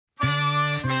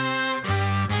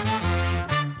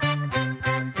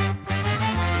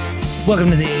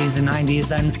Welcome to the 80s and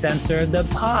 90s Uncensored, the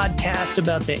podcast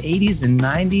about the 80s and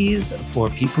 90s for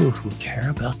people who care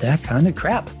about that kind of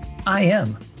crap. I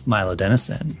am Milo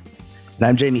Dennison. And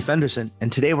I'm Jamie Fenderson.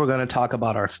 And today we're going to talk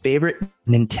about our favorite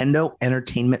Nintendo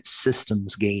Entertainment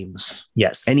Systems games.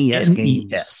 Yes. NES games.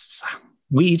 Yes.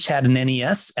 We each had an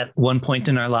NES at one point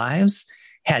in our lives,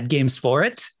 had games for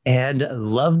it, and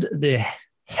loved the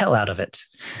hell out of it.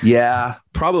 Yeah,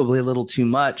 probably a little too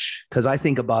much because I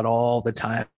think about all the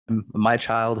time my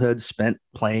childhood spent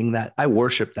playing that. I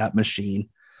worship that machine.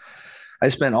 I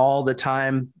spent all the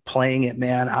time playing it,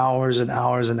 man, hours and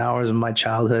hours and hours of my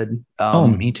childhood.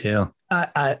 Me too.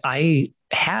 I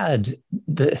had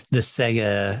the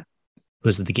Sega,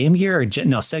 was it the Game Gear or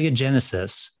Sega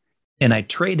Genesis, and I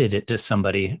traded it to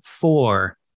somebody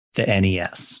for the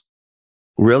NES.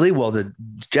 Really? Well, the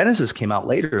Genesis came out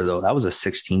later, though. That was a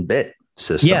 16-bit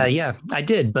system. Yeah, I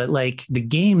did. But like the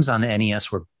games on the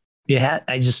NES were,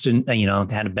 I just didn't,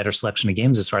 had a better selection of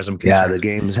games as far as I'm concerned. Yeah, the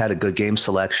games had a good game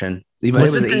selection. Even it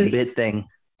was an 8-bit thing.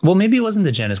 Well, maybe it wasn't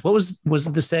the Genesis. Was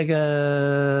the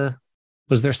Sega?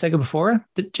 Was there Sega before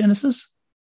the Genesis?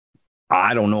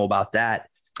 I don't know about that.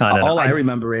 All I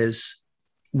remember is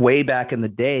way back in the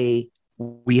day,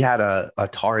 we had a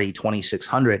Atari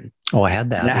 2600. Oh, I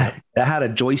had that. That had a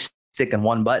joystick and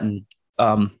one button.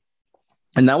 And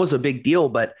that was a big deal,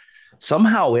 but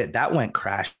somehow that went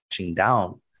crashing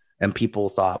down and people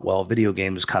thought, well, video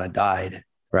games kind of died,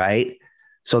 right?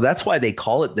 So that's why they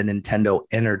call it the Nintendo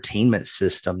Entertainment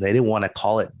System. They didn't want to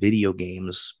call it video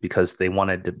games because they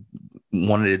wanted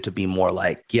it to be more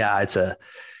like, yeah, it's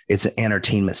an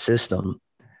entertainment system.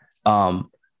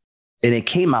 And it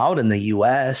came out in the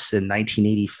US in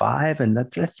 1985, and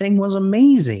that thing was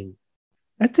amazing.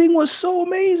 That thing was so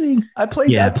amazing. I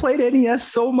played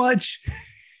NES so much.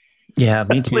 Yeah,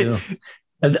 me too.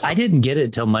 I didn't get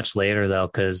it till much later, though,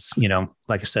 because,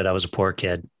 like I said, I was a poor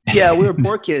kid. Yeah, we were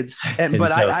poor kids. But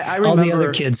so I remember all the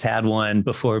other kids had one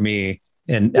before me.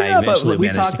 And I eventually we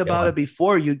talked about it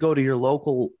before. You'd go to your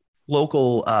local,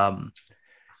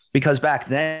 because back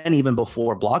then, even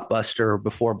before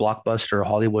Blockbuster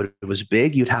Hollywood was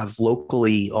big, you'd have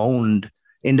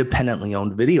independently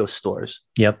owned video stores.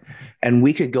 Yep. And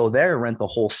we could go there, rent the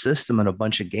whole system and a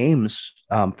bunch of games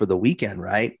for the weekend,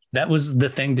 right? That was the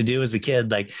thing to do as a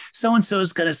kid. Like, so-and-so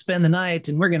is going to spend the night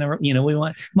and we're going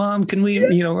to, Mom, can we,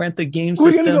 rent the game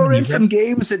system? We're going to go rent some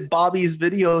games at Bobby's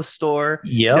video store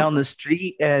down the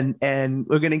street. And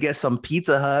we're going to get some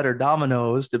Pizza Hut or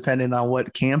Domino's, depending on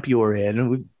what camp you were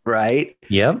in. Right.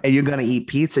 Yep. And you're going to eat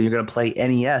pizza. You're going to play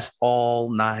NES all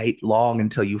night long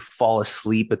until you fall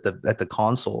asleep at the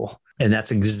console. And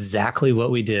that's exactly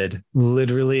what we did.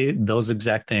 Literally those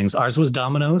exact things. Ours was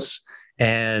Domino's,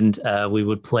 and we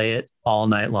would play it all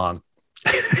night long.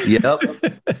 Yep.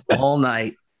 All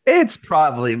night. That's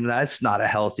not a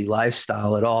healthy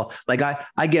lifestyle at all. Like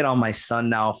I get on my son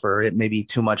now for it, maybe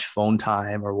too much phone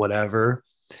time or whatever.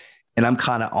 And I'm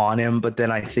kind of on him, but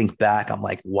then I think back, I'm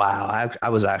like, wow, I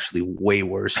was actually way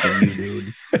worse than you,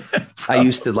 dude. I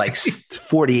used to like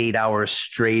 48 hours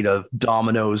straight of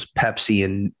Domino's, Pepsi,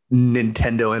 and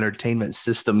Nintendo Entertainment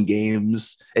System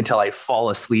games until I fall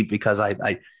asleep because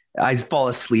I fall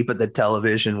asleep at the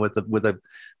television with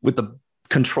the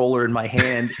controller in my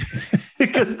hand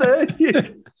because that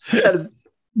is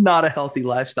not a healthy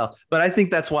lifestyle. But I think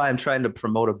that's why I'm trying to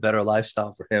promote a better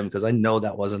lifestyle for him, because I know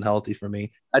that wasn't healthy for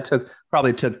me.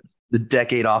 Probably took the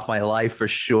decade off my life for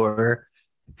sure.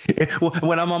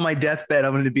 When I'm on my deathbed,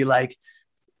 I'm going to be like,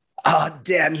 oh,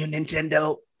 damn you,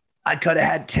 Nintendo. I could have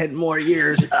had 10 more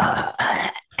years.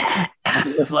 But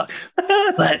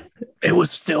it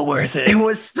was still worth it. It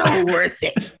was so worth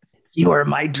it. You are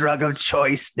my drug of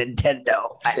choice,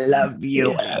 Nintendo. I love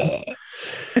you. Yeah.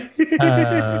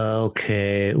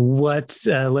 Okay.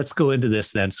 Let's go into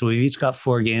this then. So we've each got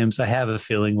 4 games. I have a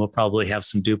feeling we'll probably have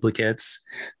some duplicates.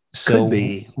 So could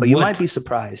be, but you might be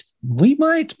surprised. We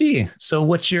might be. So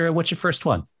what's your first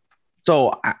one?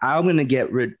 So I'm going to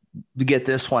get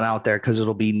this one out there because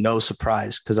it'll be no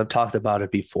surprise because I've talked about it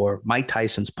before. Mike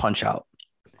Tyson's Punch-Out.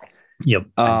 Yep.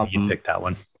 You picked that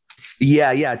one.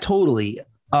 Yeah, totally.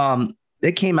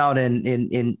 It came out in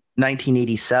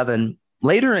 1987.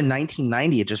 Later in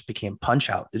 1990, it just became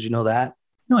Punch-Out. Did you know that?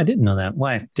 No, I didn't know that.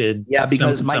 Why?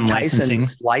 Because Mike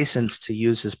Tyson's license to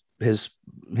use his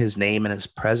name and his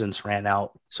presence ran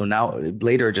out. So now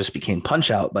later it just became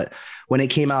Punch-Out. But when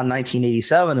it came out in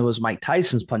 1987, it was Mike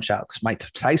Tyson's Punch-Out because Mike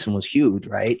Tyson was huge,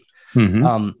 right?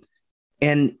 Mm-hmm.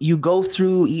 And you go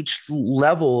through each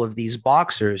level of these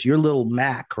boxers. You're little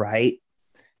Mac, right?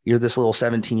 You're this little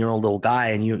 17-year-old little guy,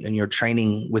 and you're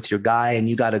training with your guy, and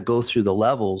you got to go through the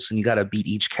levels, and you got to beat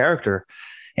each character.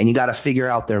 and you got to figure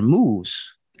out their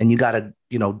moves, and you got to,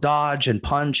 dodge and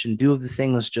punch and do the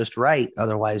things just right.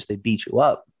 Otherwise they beat you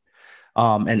up.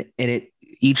 And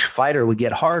each fighter would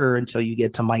get harder until you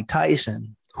get to Mike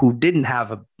Tyson, who didn't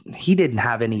have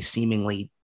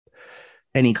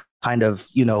any kind of,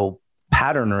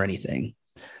 pattern or anything.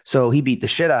 So he beat the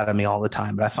shit out of me all the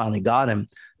time, but I finally got him.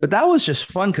 But that was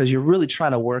just fun because you're really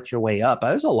trying to work your way up.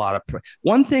 There's a lot of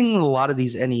one thing a lot of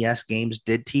these NES games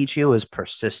did teach you is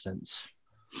persistence,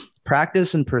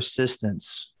 practice, and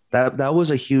persistence. That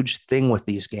was a huge thing with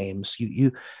these games.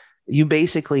 You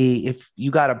basically, if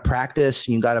you got to practice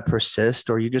and you got to persist,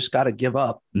 or you just got to give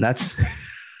up, and that's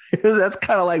that's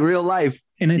kind of like real life.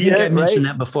 And I think I mentioned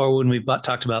that before when we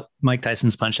talked about Mike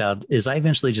Tyson's Punch Out. Is I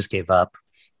eventually just gave up.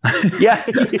 Yeah,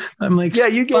 I'm like, yeah,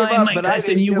 you gave up, Mike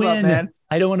Tyson, you win. Up, man.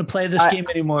 I don't want to play this game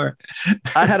anymore.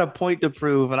 I had a point to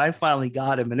prove, and I finally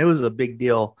got him, and it was a big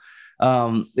deal.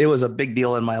 It was a big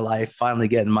deal in my life, finally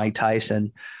getting Mike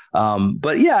Tyson.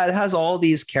 But yeah, it has all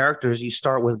these characters. You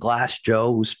start with Glass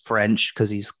Joe, who's French because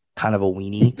he's kind of a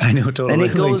weenie. I know, totally. And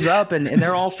it goes up, and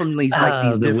they're all from these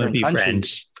these different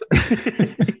countries.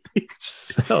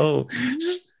 So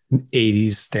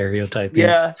 80s stereotyping.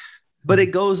 Yeah, but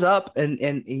it goes up,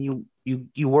 and you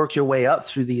work your way up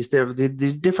through these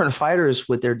different fighters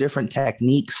with their different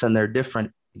techniques and their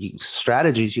different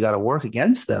strategies. You got to work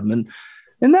against them, and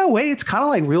in that way, it's kind of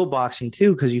like real boxing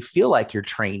too, because you feel like you're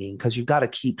training, because you've got to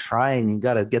keep trying. You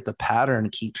got to get the pattern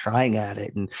and keep trying at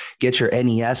it, and get your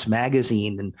NES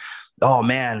magazine. And oh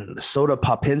man, Soda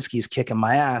Popinski's kicking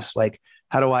my ass. Like,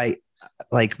 how do I,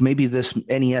 like, maybe this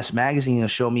NES magazine will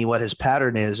show me what his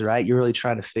pattern is, right? You're really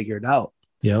trying to figure it out.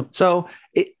 Yep. So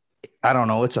I don't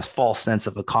know. It's a false sense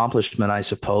of accomplishment, I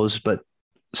suppose, but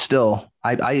still,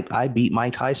 I beat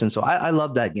Mike Tyson. So I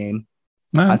love that game.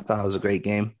 I thought it was a great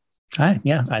game.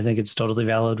 Yeah, I think it's totally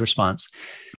valid response.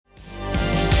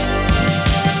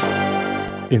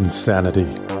 Insanity.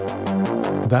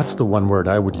 That's the one word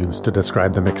I would use to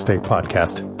describe the Mixtape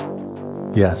Podcast.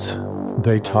 Yes,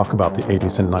 they talk about the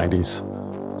 80s and 90s.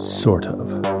 Sort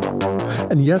of.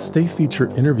 And yes, they feature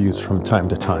interviews from time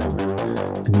to time.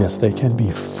 And yes, they can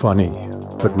be funny.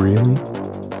 But really,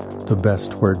 the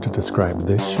best word to describe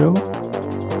this show?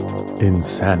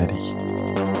 Insanity.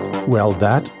 Well,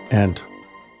 that and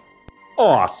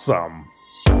awesome.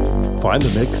 Find the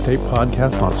Mixtape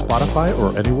Podcast on Spotify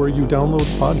or anywhere you download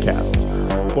podcasts,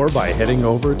 or by heading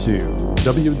over to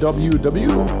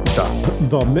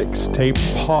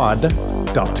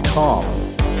www.themixtapepod.com.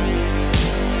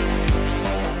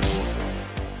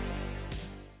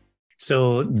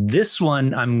 So this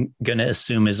one I'm going to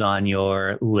assume is on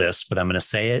your list, but I'm going to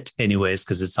say it anyways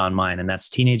because it's on mine, and that's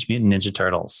Teenage Mutant Ninja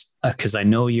Turtles. Because I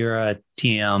know you're a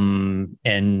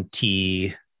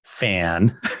TMNT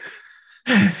fan.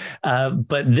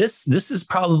 But this is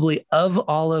probably, of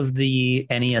all of the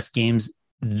NES games,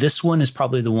 this one is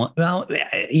probably the one. Well,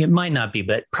 it might not be,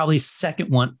 but probably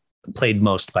second one played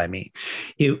most by me.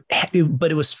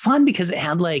 But it was fun because it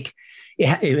had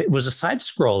it was a side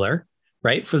scroller,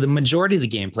 right, for the majority of the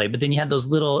gameplay. But then you had those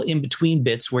little in between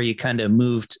bits where you kind of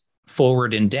moved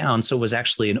forward and down. So it was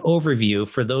actually an overview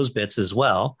for those bits as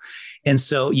well. And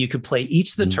so you could play each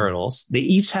of the turtles. They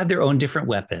each had their own different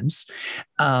weapons.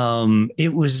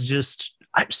 It was just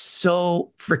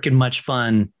so freaking much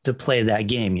fun to play that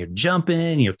game. You're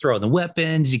jumping, you're throwing the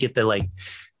weapons, you get the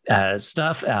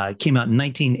stuff. Came out in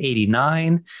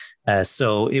 1989.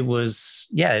 So it was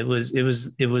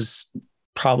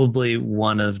probably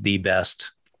one of the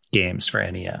best games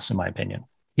for NES, in my opinion.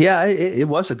 Yeah, it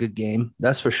was a good game.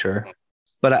 That's for sure.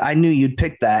 But I knew you'd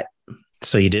pick that.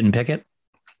 So you didn't pick it?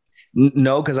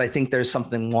 No, because I think there's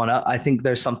something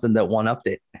that one-upped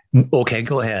it. Okay,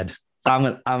 go ahead.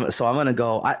 I'm gonna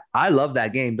go. I love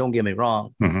that game. Don't get me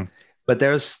wrong. Mm-hmm. But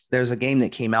there's a game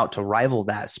that came out to rival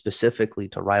that, specifically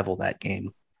to rival that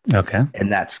game. Okay,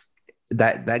 and that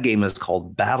game is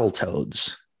called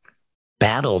Battletoads.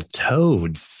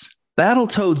 Battletoads.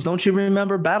 Don't you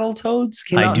remember Battletoads?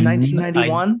 Came out in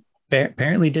 1991.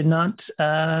 Apparently did not.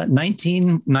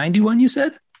 1991, you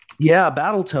said? Yeah,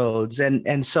 Battletoads.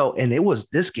 And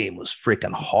this game was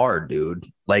freaking hard, dude.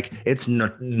 Like, it's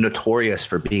notorious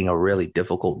for being a really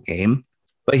difficult game.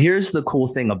 But here's the cool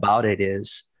thing about it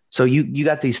is, so you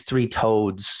got these three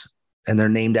toads, and they're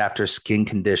named after skin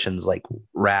conditions like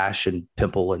rash and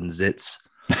pimple and zits.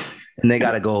 And they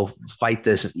got to go fight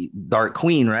this Dark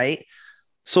Queen, right?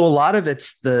 So a lot of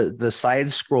it's the side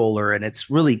scroller, and it's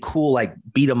really cool, like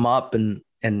beat them up, and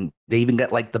they even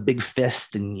get like the big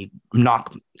fist and you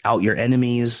knock out your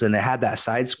enemies, and it had that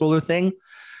side scroller thing.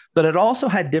 But it also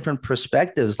had different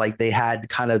perspectives. Like they had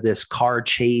kind of this car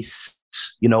chase,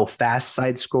 fast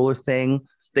side scroller thing.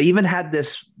 They even had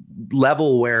this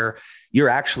level where you're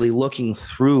actually looking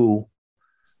through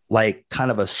like kind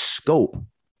of a scope.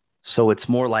 So it's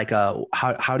more like a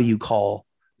how do you call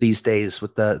these days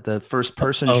with the first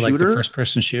person shooter? Like the first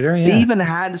person shooter. Yeah. They even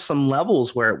had some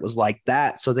levels where it was like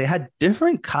that. So they had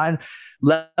different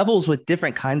levels with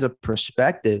different kinds of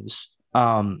perspectives.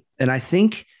 And I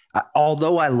think,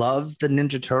 although I love the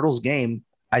Ninja Turtles game,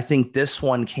 I think this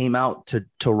one came out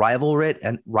to rival it,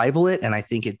 and I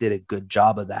think it did a good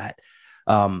job of that.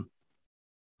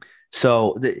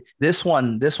 So this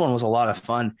one was a lot of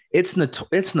fun. It's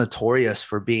notorious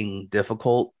for being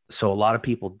difficult, so a lot of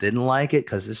people didn't like it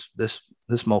because this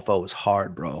mofo was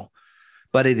hard, bro.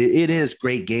 But it is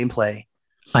great gameplay.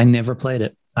 I never played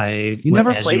it. You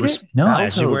never played it? No,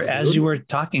 as you were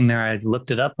talking there, I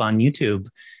looked it up on YouTube,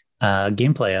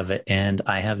 gameplay of it, and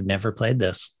I have never played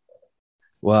this.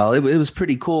 Well, it was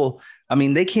pretty cool. I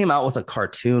mean, they came out with a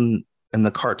cartoon, and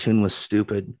the cartoon was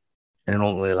stupid, and it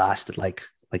only lasted like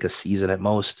a season at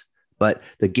most. But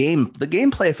the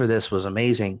gameplay for this was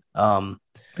amazing. It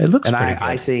looks and pretty good.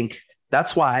 I think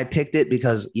that's why I picked it,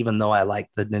 because even though I like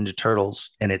the Ninja Turtles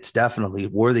and it's definitely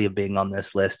worthy of being on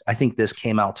this list, I think this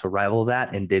came out to rival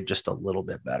that and did just a little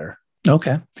bit better.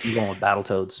 Okay. I'm going with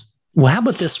Battletoads. Well, how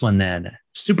about this one then?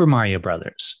 Super Mario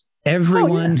Brothers.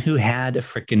 Everyone who had a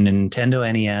freaking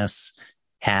Nintendo NES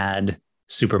had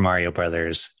Super Mario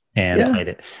Brothers and played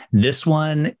it. This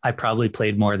one I probably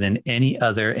played more than any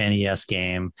other NES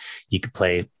game. You could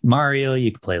play Mario,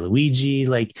 you could play Luigi.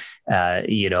 Like,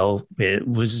 it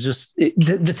was just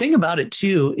the thing about it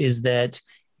too is that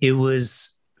it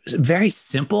was very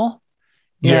simple.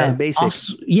 Yeah, basic.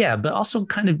 Also, but also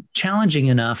kind of challenging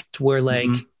enough to where like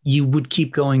you would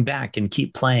keep going back and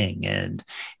keep playing, and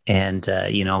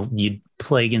you'd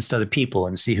play against other people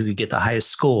and see who could get the highest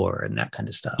score and that kind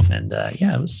of stuff. And it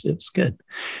was good.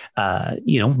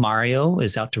 Mario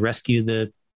is out to rescue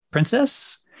the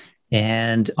princess,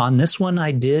 and on this one,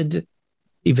 I did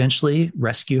eventually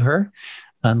rescue her,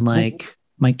 unlike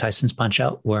Mike Tyson's Punch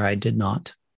Out, where I did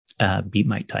not beat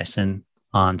Mike Tyson.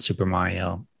 On Super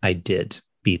Mario, I did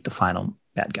beat the final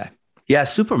bad guy. Yeah,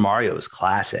 Super Mario is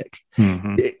classic.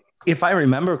 Mm-hmm. If I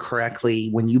remember correctly,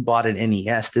 when you bought an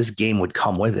NES, this game would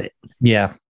come with it.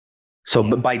 Yeah. So,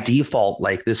 but by default,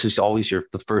 like this is always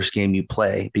the first game you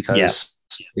play because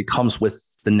it comes with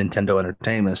the Nintendo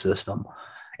Entertainment System.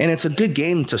 And it's a good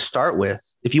game to start with.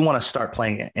 If you want to start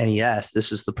playing NES,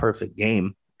 this is the perfect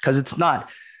game because it's not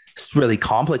really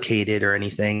complicated or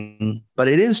anything, but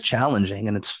it is challenging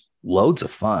and it's loads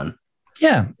of fun.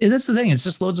 Yeah, that's the thing. It's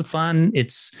just loads of fun.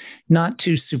 It's not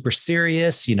too super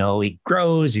serious. He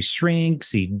grows, he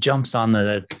shrinks, he jumps on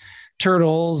the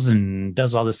turtles and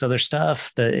does all this other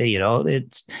stuff. I like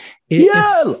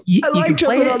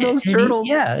jumping on those turtles.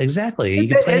 Yeah, exactly.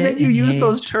 And then you use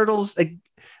those turtles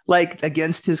like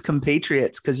against his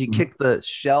compatriots because you kick the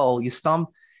shell. You stomp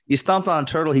on a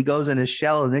turtle. He goes in his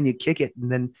shell, and then you kick it,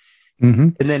 and then. Mm-hmm.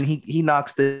 And then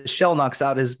the shell knocks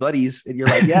out his buddies, and you're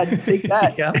like, yeah, take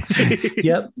that.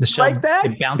 Yep. The shell like that?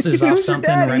 It bounces off something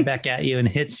right back at you and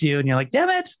hits you, and you're like, damn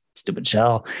it, stupid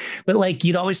shell. But like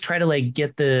you'd always try to like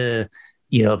get the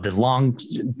long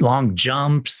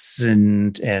jumps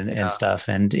and stuff.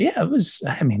 And it was,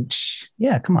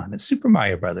 come on, it's Super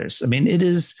Mario Brothers. I mean, it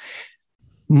is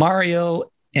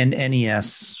Mario and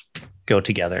NES go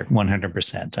together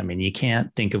 100%. I mean, you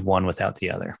can't think of one without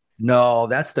the other. No,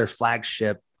 that's their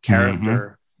flagship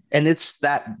character. And it's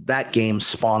that game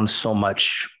spawned so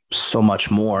much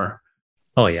more.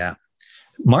 Oh yeah.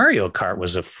 Mario Kart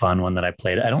was a fun one that I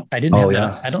played. That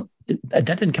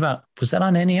didn't come out. Was that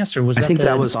on NES or was that? I think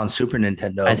that was on Super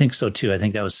Nintendo. I think so too. I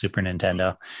think that was Super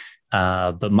Nintendo.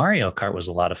 But Mario Kart was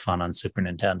a lot of fun on Super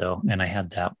Nintendo, and I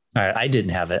had that. I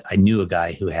didn't have it. I knew a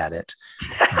guy who had it.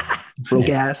 Broke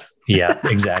ass. Yeah,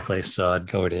 exactly. So I'd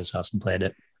go over to his house and played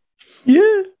it.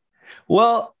 Yeah.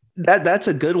 Well, that's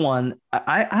a good one.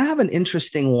 I have an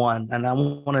interesting one, and I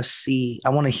want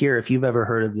to hear if you've ever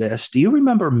heard of this. Do you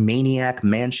remember Maniac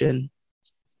Mansion?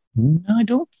 No, I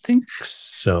don't think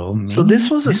so. So this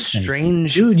was a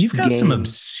strange dude. You've got game. some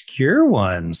obscure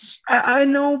ones. I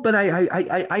know, but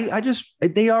I just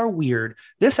they are weird.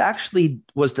 This actually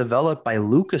was developed by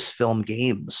Lucasfilm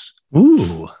Games.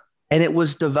 Ooh, and it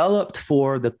was developed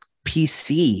for the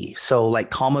PC, so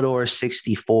like Commodore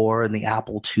 64 and the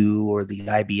Apple II or the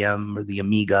IBM or the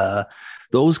Amiga,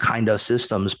 those kind of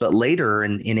systems. But later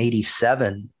in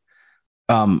 87,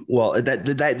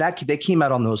 they came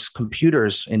out on those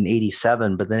computers in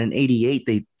 87, but then in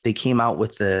 88 they came out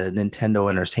with the Nintendo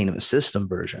Entertainment System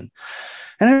version.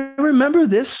 And I remember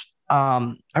this.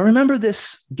 I remember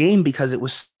this game because it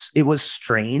was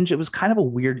strange. It was kind of a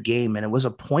weird game, and it was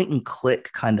a point and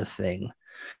click kind of thing.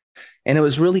 And it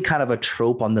was really kind of a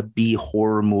trope on the B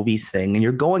horror movie thing. And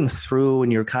you're going through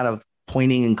and you're kind of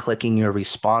pointing and clicking your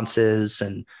responses,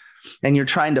 and you're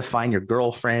trying to find your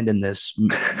girlfriend in this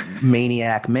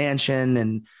maniac mansion,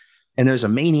 and there's a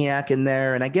maniac in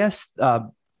there. And I guess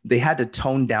they had to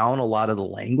tone down a lot of the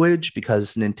language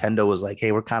because Nintendo was like,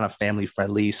 hey, we're kind of family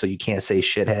friendly, so you can't say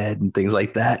shithead and things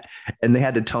like that. And they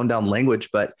had to tone down language.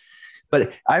 But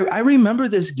I remember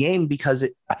this game because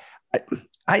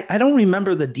I don't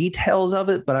remember the details of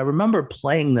it, but I remember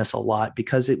playing this a lot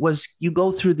because it was, you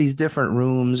go through these different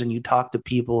rooms and you talk to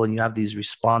people and you have these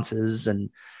responses and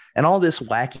all this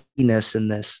wackiness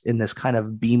in this kind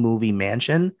of B movie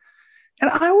mansion. And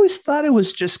I always thought it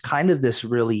was just kind of this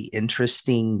really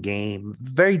interesting game,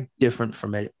 very different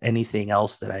from anything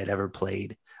else that I had ever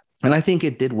played. And I think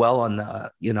it did well on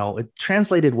the, it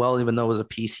translated well, even though it was a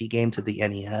PC game, to the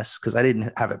NES, because I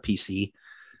didn't have a PC.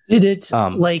 Did it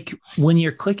like when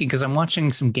you're clicking, because I'm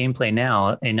watching some gameplay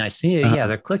now and I see it, yeah,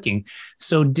 they're clicking.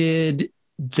 So did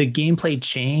the gameplay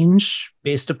change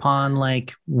based upon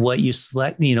like what you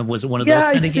select? Was it one of those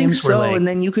kind of games where like, and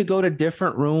then you could go to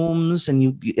different rooms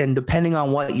and depending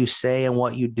on what you say and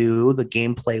what you do, the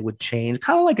gameplay would change,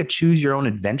 kind of like a choose your own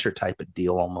adventure type of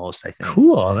deal almost, I think.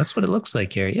 Cool. That's what it looks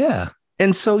like here. Yeah.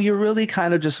 And so you're really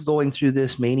kind of just going through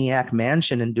this maniac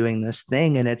mansion and doing this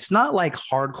thing. And it's not like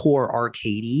hardcore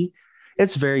arcadey.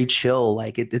 It's very chill.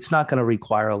 Like it's not going to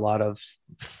require a lot of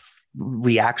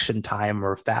reaction time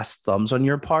or fast thumbs on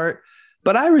your part.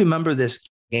 But I remember this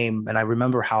game and I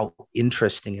remember how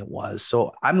interesting it was.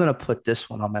 So I'm going to put this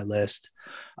one on my list.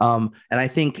 And I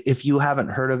think if you haven't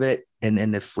heard of it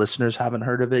and if listeners haven't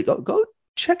heard of it, go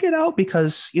check it out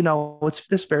because, it's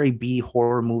this very B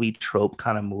horror movie trope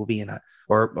kind of movie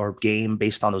or game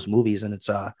based on those movies. And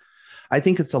I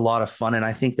think it's a lot of fun. And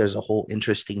I think there's a whole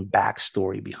interesting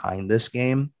backstory behind this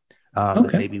game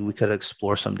that maybe we could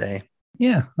explore someday.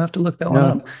 Yeah, I'll have to look that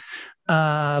one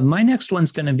up. My next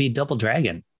one's going to be Double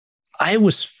Dragon. I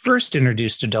was first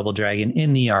introduced to Double Dragon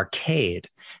in the arcade.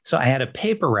 So I had a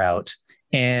paper route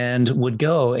and would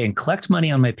go and collect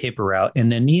money on my paper route.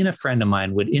 And then me and a friend of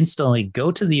mine would instantly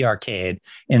go to the arcade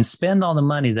and spend all the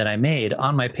money that I made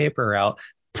on my paper route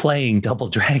playing Double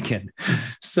Dragon.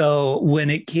 So when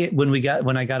I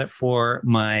got it for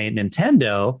my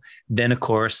Nintendo, then of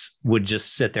course would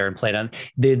just sit there and play it on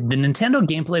the Nintendo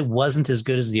gameplay wasn't as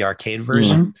good as the arcade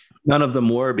version. None of them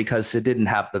were because it didn't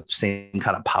have the same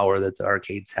kind of power that the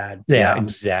arcades had. Yeah,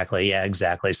 exactly. Yeah,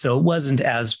 exactly. So it wasn't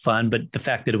as fun, but the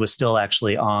fact that it was still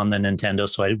actually on the Nintendo,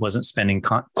 so I wasn't spending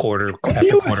quarter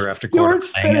after quarter after quarter. You weren't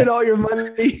spending all your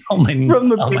money from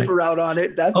the paper route on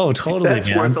it. Totally.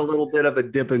 That's worth a little bit of a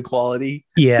dip in quality.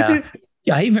 Yeah.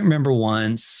 I even remember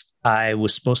once I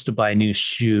was supposed to buy new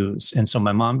shoes. And so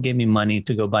my mom gave me money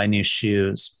to go buy new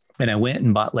shoes. And I went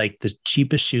and bought like the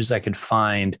cheapest shoes I could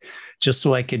find just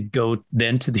so I could go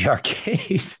then to the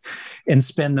arcade and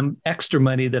spend the extra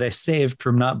money that I saved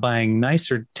from not buying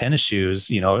nicer tennis shoes,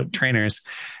 trainers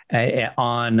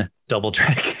on Double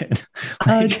Dragon.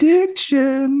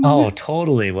 Addiction. Oh,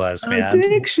 totally was, man.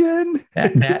 Addiction.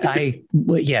 I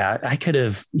could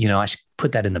have, I should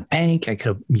put that in the bank. I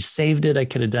could have saved it. I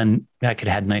could have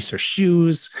had nicer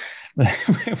shoes.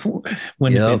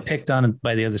 When been picked on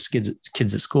by the other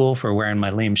kids at school for wearing my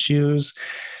lame shoes.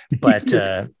 But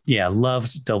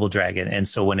loved Double Dragon. And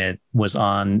so when it was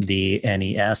on the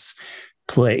NES,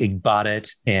 bought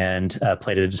it and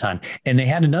played it a ton. And they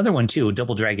had another one too,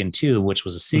 Double Dragon 2, which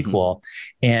was a sequel.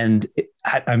 And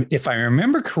if I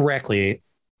remember correctly,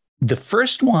 the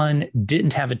first one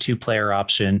didn't have a 2-player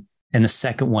option and the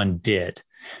second one did.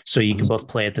 So you can both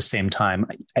play at the same time.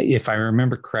 If I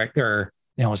remember correct, or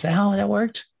was that how that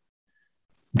worked?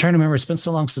 I'm trying to remember. It's been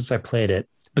so long since I played it,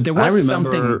 but there was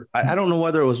something. I don't know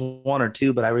whether it was 1 or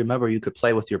 2, but I remember you could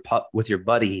play with your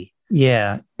buddy.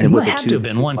 Yeah, and it had to have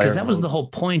been 1 because that was the whole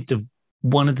point of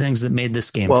one of the things that made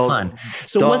this game fun.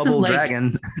 So it wasn't like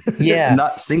Dragon,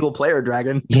 not single player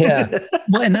Dragon. Yeah,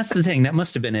 well, and that's the thing. That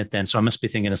must have been it then. So I must be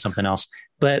thinking of something else.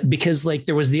 But because like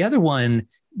there was the other one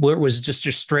where it was just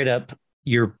straight up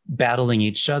you're battling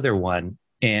each other one.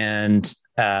 And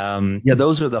Yeah,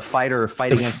 those are the fight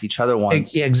against each other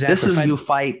ones. Yeah, exactly. This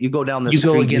is you go down the you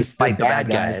street, go against you fight the bad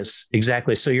guys.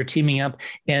 Exactly. So you're teaming up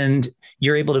and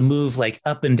you're able to move like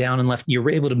up and down and left. You're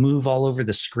able to move all over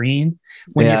the screen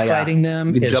when you're fighting them.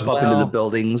 You can as jump well. up into the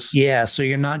buildings. Yeah. So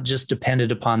you're not just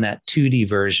dependent upon that 2D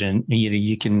version.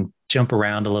 You can jump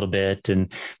around a little bit,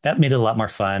 and that made it a lot more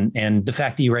fun. And the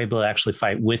fact that you were able to actually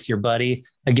fight with your buddy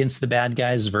against the bad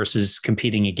guys versus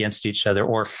competing against each other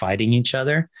or fighting each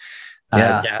other.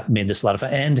 That made this a lot of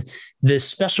fun. And the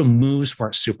special moves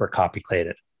weren't super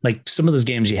copy-plated. Like some of those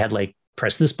games you had like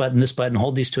press this button,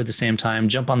 hold these two at the same time,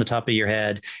 jump on the top of your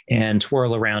head and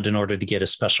twirl around in order to get a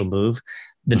special move.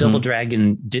 The Double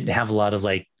Dragon didn't have a lot of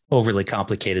like overly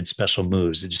complicated special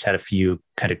moves. It just had a few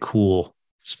kind of cool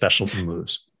special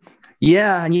moves.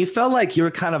 Yeah. And you felt like you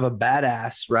were kind of a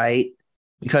badass, right?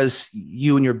 Because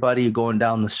you and your buddy are going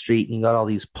down the street and you got all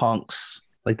these punks.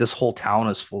 Like this whole town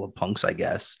is full of punks, I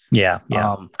guess. Yeah.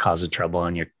 Causing trouble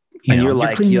and you're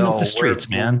like, cleaning up the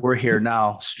streets, man. We're here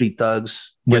now, street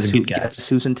thugs. Guess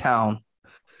who's in town?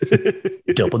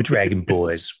 Double Dragon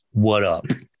boys. What up?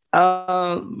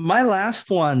 My last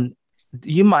one,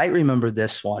 you might remember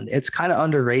this one. It's kind of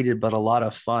underrated, but a lot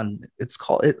of fun.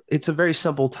 It's a very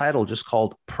simple title, just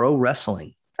called Pro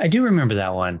Wrestling. I do remember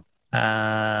that one.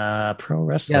 Pro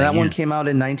Wrestling. Yeah, that one came out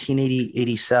in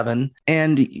 1987.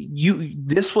 And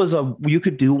you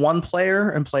could do one player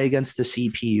and play against the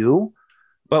CPU.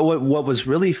 But what was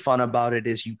really fun about it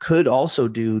is you could also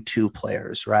do two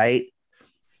players, right?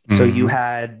 Mm-hmm. So you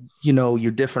had,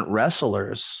 your different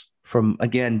wrestlers from,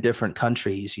 again, different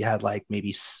countries. You had like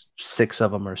maybe 6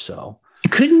 of them or so.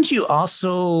 Couldn't you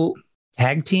also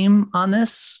tag team on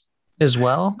this as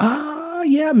well?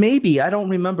 Yeah, maybe. I don't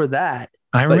remember that.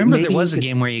 I remember there was a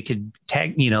game where you could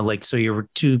tag, so you were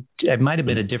it might have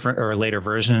been a different or a later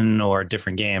version or a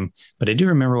different game, but I do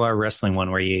remember a wrestling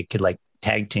one where you could like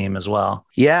tag team as well.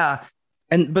 Yeah.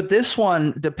 But this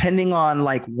one, depending on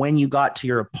like when you got to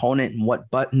your opponent and what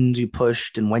buttons you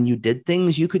pushed and when you did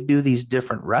things, you could do these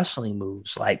different wrestling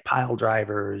moves like pile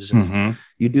drivers. And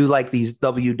you do like these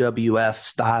WWF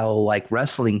style like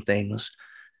wrestling things.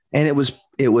 And it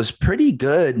was pretty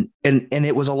good. And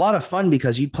it was a lot of fun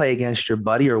because you'd play against your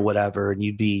buddy or whatever, and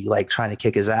you'd be like trying to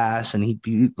kick his ass, and he'd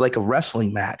be like a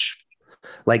wrestling match,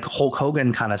 like Hulk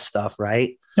Hogan kind of stuff,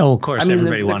 right? Oh, of course.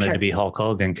 Everybody wanted to be Hulk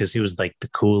Hogan because he was like the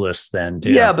coolest then.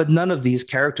 Too. Yeah, but none of these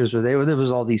characters were there. There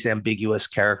was all these ambiguous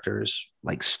characters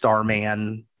like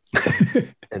Starman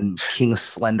and King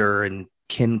Slender and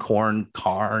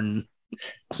Karn.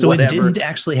 So whatever. It didn't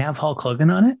actually have Hulk Hogan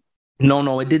on it?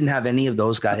 No, it didn't have any of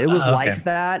those guys. It was like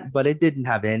that, but it didn't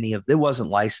have it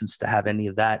wasn't licensed to have any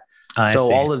of that. I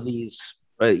see. All of these,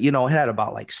 it had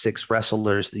about like 6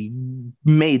 wrestlers that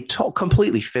made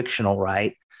completely fictional,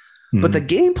 right? But the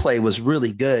gameplay was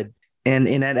really good. And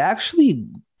it actually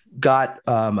got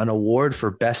an award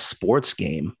for best sports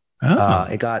game.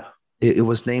 It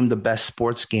was named the best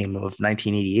sports game of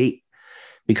 1988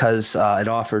 because it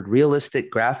offered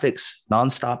realistic graphics,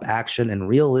 nonstop action, and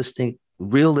realistic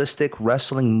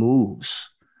wrestling moves.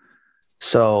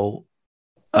 So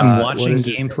I'm watching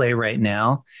gameplay right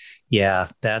now. Yeah,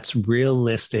 that's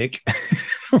realistic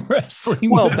wrestling.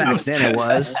 Well, moves. Back then it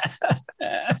was.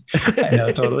 I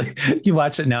know, totally. You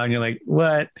watch it now and you're like,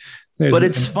 what? But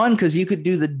it's fun because you could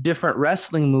do the different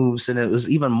wrestling moves, and it was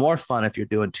even more fun if you're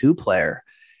doing 2-player.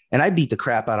 And I beat the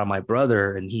crap out of my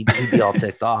brother, and he'd be all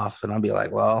ticked off, and I'd be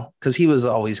like, well, because he was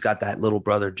always got that little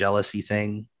brother jealousy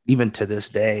thing, even to this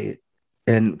day.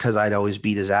 And because I'd always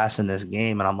beat his ass in this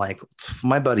game. And I'm like,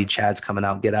 my buddy Chad's coming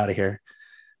out. Get out of here.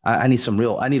 I need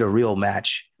a real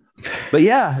match. But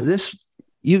yeah,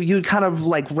 you kind of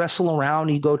like wrestle around.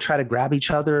 You go try to grab each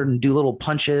other and do little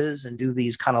punches and do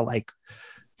these kind of like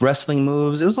wrestling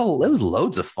moves. It was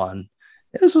loads of fun.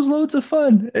 This was loads of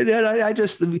fun. And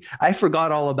I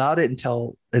forgot all about it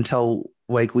until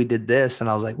like we did this, and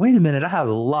I was like, wait a minute, I have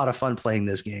a lot of fun playing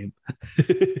this game.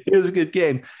 It was a good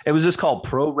game. It was just called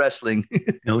Pro Wrestling.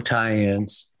 No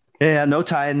tie-ins. Yeah, no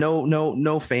tie-in,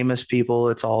 no famous people.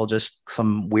 It's all just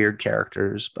some weird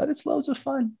characters, but it's loads of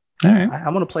fun. All right.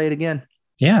 I'm going to play it again.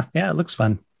 Yeah, it looks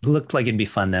fun. It looked like it'd be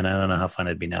fun then. I don't know how fun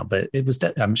it'd be now, but it was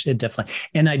it definitely,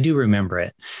 and I do remember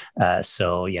it.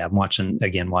 So yeah, I'm watching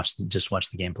again, watch the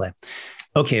gameplay.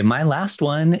 Okay, my last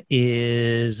one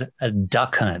is a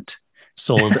Duck Hunt.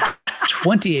 Sold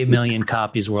 28 million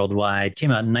copies worldwide,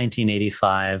 came out in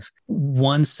 1985.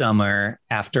 One summer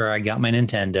after I got my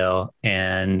Nintendo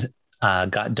and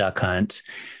got Duck Hunt,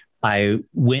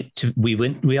 we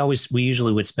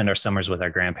usually would spend our summers with our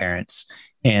grandparents.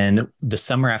 And the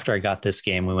summer after I got this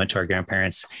game, we went to our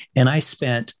grandparents, and I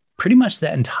spent pretty much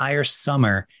that entire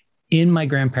summer in my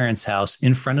grandparents' house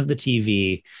in front of the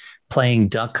TV playing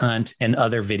Duck Hunt and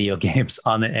other video games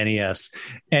on the NES.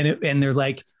 And they're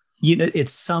like,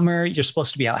 it's summer. You're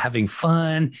supposed to be out having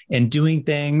fun and doing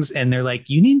things. And they're like,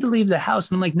 you need to leave the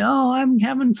house. And I'm like, no, I'm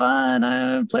having fun.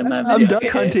 I'm playing my video I'm duck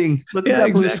hunting. Look at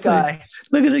that blue sky.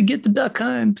 Look at it, get the duck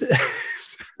hunt.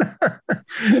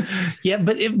 Yeah,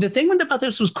 but the thing about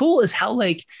this was cool is how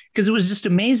because it was just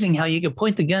amazing how you could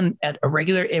point the gun at a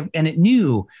regular and it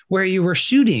knew where you were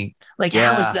shooting.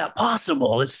 How is that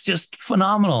possible? It's just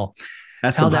phenomenal.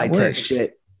 That's how some high-tech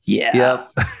shit. Yeah.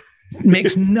 Yep. It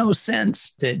makes no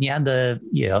sense that you had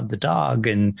the dog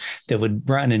and that would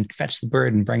run and fetch the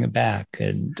bird and bring it back,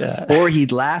 and or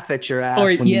he'd laugh at your ass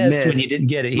when you missed. When you didn't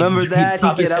get it. Remember that?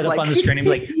 He'd get up on the screen and be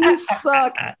like, "You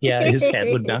suck." Yeah, his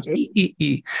head would bounce.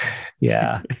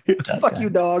 Yeah, fuck you,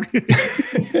 dog.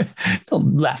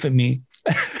 Don't laugh at me.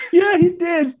 Yeah, he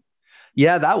did.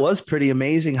 Yeah, that was pretty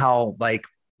amazing. How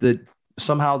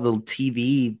somehow the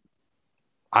TV.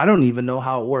 I don't even know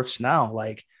how it works now.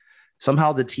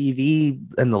 Somehow the TV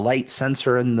and the light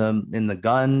sensor in the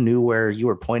gun knew where you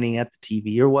were pointing at the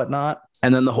TV or whatnot.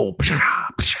 And then the whole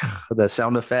the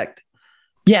sound effect.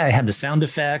 Yeah, it had the sound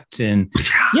effect, and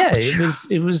yeah,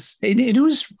 it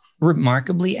was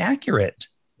remarkably accurate.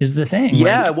 Is the thing?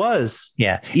 Yeah, it was.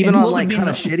 Yeah, even on kind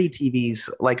of shitty TVs,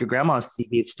 like your grandma's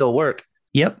TV, it still worked.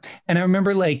 Yep. And I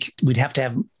remember we'd have to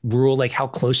have rule how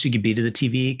close you could be to the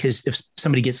TV, because if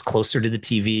somebody gets closer to the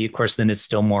TV, of course, then it's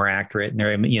still more accurate, and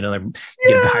they're getting a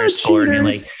higher score, and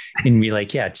be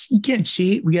like, yeah, you can't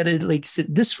cheat. We got to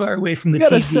sit this far away from the TV. You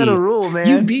got to set a rule, man.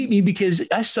 You beat me because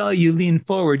I saw you lean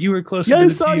forward. You were closer to the TV. I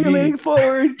saw you leaning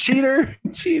forward, cheater.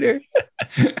 Cheater.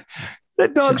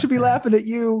 That dog should be laughing at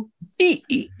you.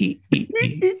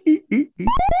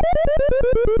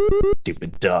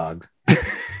 Stupid dog.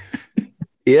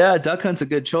 Yeah, Duck Hunt's a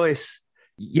good choice.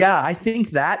 Yeah, I think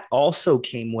that also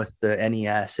came with the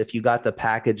NES. If you got the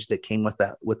package that came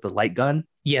with the light gun.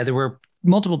 Yeah, there were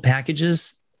multiple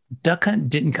packages. Duck Hunt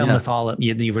didn't come with all of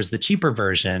it. There was the cheaper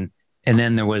version, and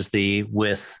then there was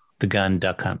with the gun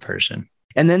Duck Hunt version.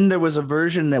 And then there was a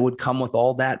version that would come with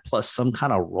all that plus some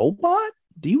kind of robot.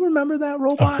 Do you remember that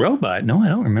robot? A robot? No, I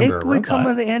don't remember. It would come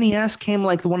with the NES. Came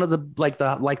one of the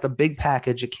the big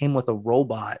package. It came with a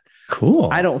robot. Cool.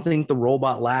 I don't think the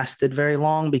robot lasted very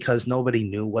long because nobody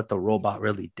knew what the robot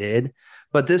really did.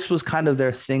 But this was kind of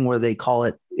their thing where they call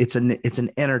it's an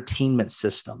entertainment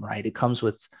system, right? It comes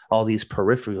with all these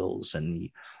peripherals and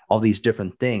all these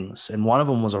different things. And one of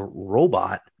them was a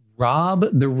robot. Rob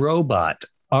the Robot.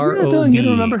 R-O-B. You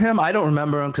don't remember him? I don't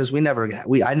remember him because I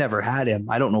never had him.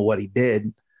 I don't know what he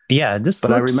did. Yeah,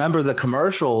 I remember the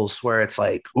commercials where it's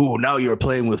like, "Oh, now you're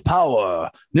playing with power,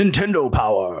 Nintendo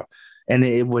power," and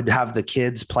it would have the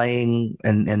kids playing,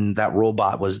 and that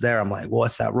robot was there. I'm like, well,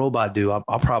 "What's that robot do?"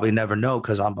 I'll probably never know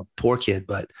because I'm a poor kid.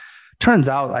 But turns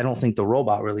out I don't think the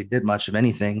robot really did much of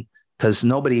anything because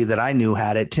nobody that I knew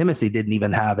had it. Timothy didn't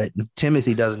even have it. If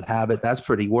Timothy doesn't have it, that's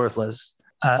pretty worthless.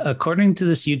 According to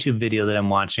this YouTube video that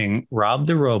I'm watching, Rob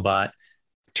the Robot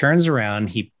turns around,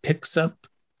 he picks up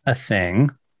a thing,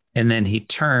 and then he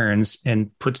turns and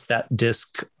puts that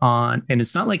disc on. And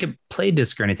it's not like a play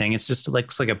disc or anything. It's just like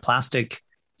a plastic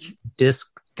disc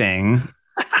thing.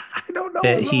 I don't know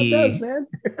that he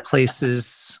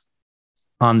places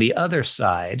on the other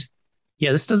side.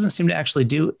 Yeah, this doesn't seem to actually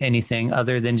do anything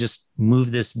other than just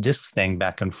move this disc thing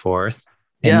back and forth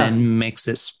and then makes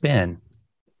it spin.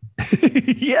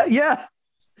 Yeah.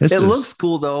 It looks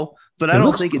cool though, but I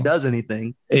don't think it does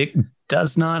anything. It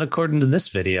does not, according to this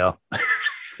video.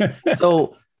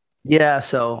 So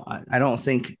I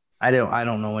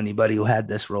don't know anybody who had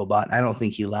this robot. I don't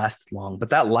think he lasted long, but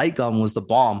that light gun was the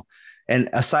bomb. And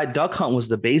aside, Duck Hunt was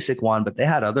the basic one, but they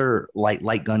had other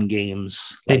light gun games.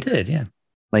 They did, yeah.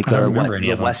 Like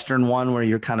the Western one where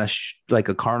you're kind of like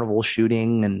a carnival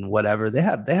shooting and whatever. They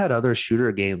had other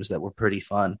shooter games that were pretty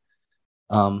fun.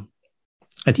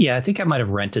 I think I might have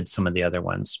rented some of the other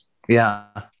ones. Yeah,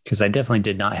 because I definitely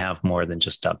did not have more than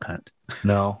just Duck Hunt.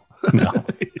 No.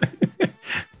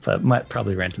 But might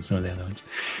probably rented some of the other ones.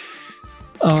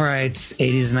 All right,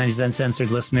 80s and 90s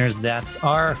Uncensored listeners, that's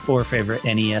our 4 favorite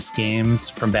NES games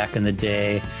from back in the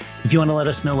day. If you want to let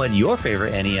us know what your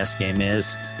favorite NES game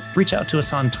is, reach out to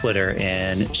us on Twitter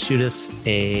and shoot us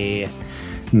a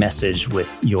message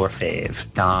with your fave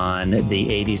on the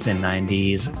 80s and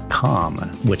 90s.com,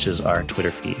 which is our Twitter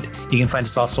feed. You can find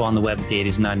us also on the web at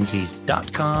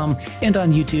the80s90s.com and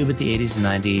on YouTube at the 80s and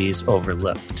 90s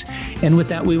Overlooked. And with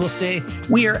that, we will say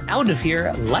we are out of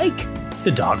here like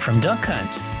the dog from Duck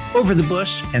Hunt, over the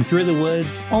bush and through the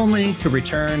woods, only to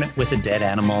return with a dead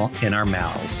animal in our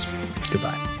mouths.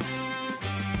 Goodbye.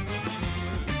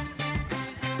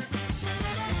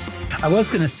 I was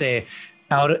going to say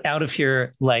out of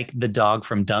here, like the dog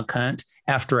from Duck Hunt,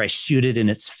 after I shoot it in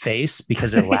its face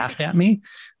because it laughed at me.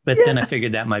 But then I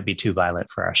figured that might be too violent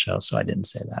for our show. So I didn't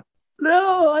say that.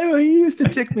 No, he used to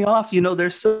tick me off.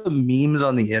 There's some memes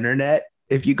on the internet.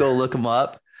 If you go look them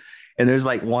up, and there's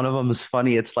like one of them is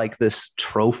funny. It's like this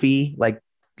trophy, like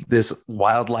this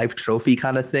wildlife trophy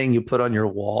kind of thing you put on your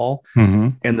wall. Mm-hmm.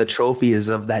 And the trophy is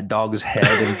of that dog's head,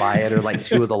 and by it are like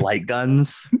two of the light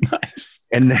guns. Nice.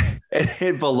 And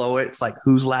below it's like,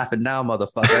 who's laughing now,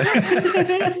 motherfucker?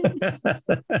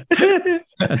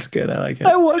 That's good. I like it.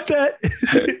 I want that.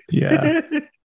 Yeah.